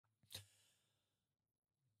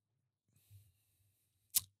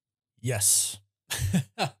Yes.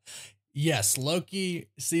 Yes, Loki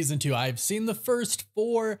season 2. I've seen the first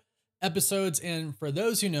 4 episodes, and for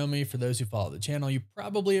those who know me, for those who follow the channel, you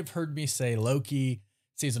probably have heard me say Loki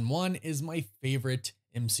season 1 is my favorite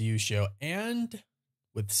MCU show. And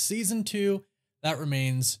with season 2, that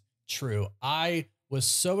remains true. I was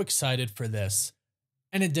so excited for this,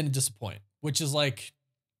 and it didn't disappoint, which is like,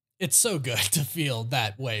 it's so good to feel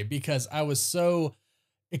that way because I was so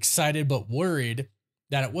excited but worried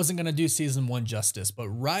that it wasn't going to do season 1 justice. But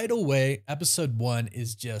right away, episode 1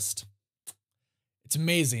 is just, it's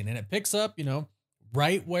amazing. And it picks up,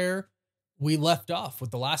 right where we left off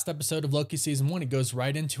with the last episode of Loki season 1. It goes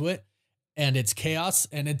right into it and it's chaos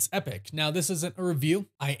and it's epic. Now, this isn't a review.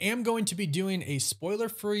 I am going to be doing a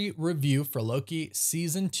spoiler-free review for Loki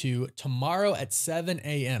season 2 tomorrow at 7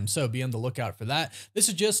 a.m. So be on the lookout for that. This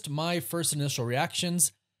is just my first initial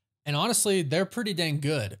reactions. And honestly, they're pretty dang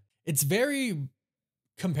good. It's very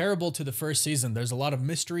comparable to the first season. There's a lot of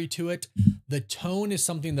mystery to it. The tone is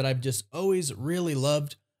something that I've just always really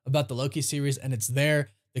loved about the Loki series, and it's there.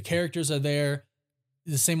 The characters are there.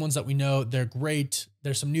 The same ones that we know. They're great.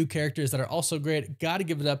 There's some new characters that are also great. Got to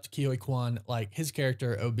give it up to Kiyoy Kwan. Like his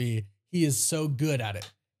character, OB, he is so good at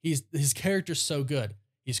it. His character's so good.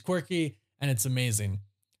 He's quirky, and it's amazing.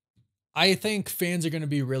 I think fans are going to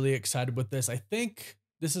be really excited with this. I think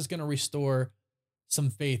this is going to restore some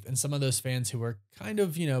faith in some of those fans who are kind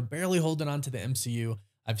of, barely holding on to the MCU.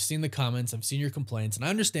 I've seen the comments, I've seen your complaints, and I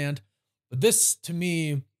understand, but this to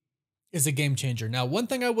me is a game changer. Now, one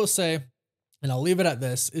thing I will say, and I'll leave it at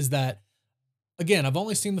this, is that, again, I've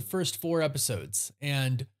only seen the first 4 episodes,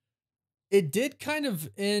 and it did kind of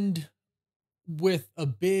end with a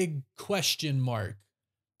big question mark.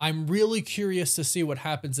 I'm really curious to see what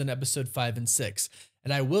happens in episode 5 and 6.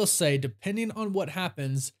 And I will say, depending on what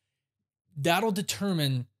happens, that'll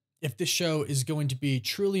determine if the show is going to be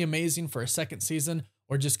truly amazing for a second season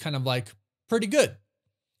or just kind of like pretty good.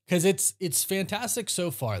 Because it's fantastic so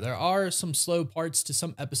far. There are some slow parts to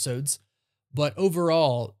some episodes, but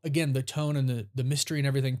overall, again, the tone and the mystery and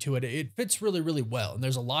everything to it, it fits really, really well. And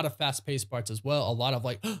there's a lot of fast-paced parts as well, a lot of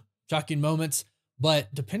like shocking moments.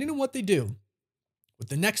 But depending on what they do with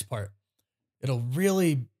the next part, it's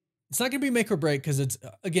not going to be make or break because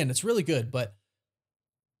it's really good, but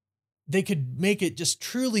they could make it just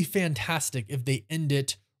truly fantastic if they end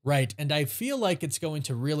it right. And I feel like it's going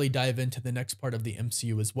to really dive into the next part of the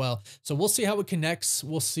MCU as well. So we'll see how it connects.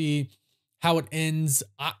 We'll see how it ends.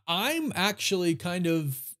 I'm actually kind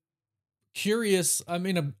of curious. I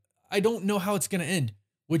mean, I don't know how it's going to end,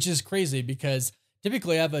 which is crazy because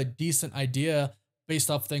typically I have a decent idea based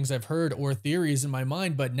off things I've heard or theories in my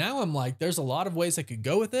mind. But now I'm like, there's a lot of ways I could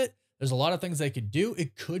go with it. There's a lot of things they could do.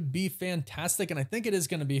 It could be fantastic. And I think it is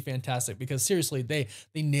going to be fantastic because seriously, they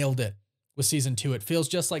nailed it with season 2. It feels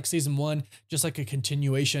just like season 1, just like a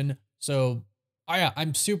continuation. So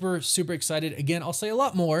I'm super, super excited. Again, I'll say a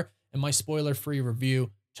lot more in my spoiler-free review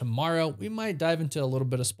tomorrow. We might dive into a little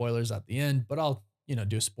bit of spoilers at the end, but I'll,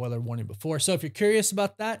 do a spoiler warning before. So if you're curious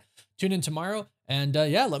about that, tune in tomorrow. And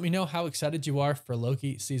yeah, let me know how excited you are for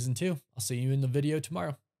Loki season 2. I'll see you in the video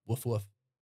tomorrow. Woof, woof.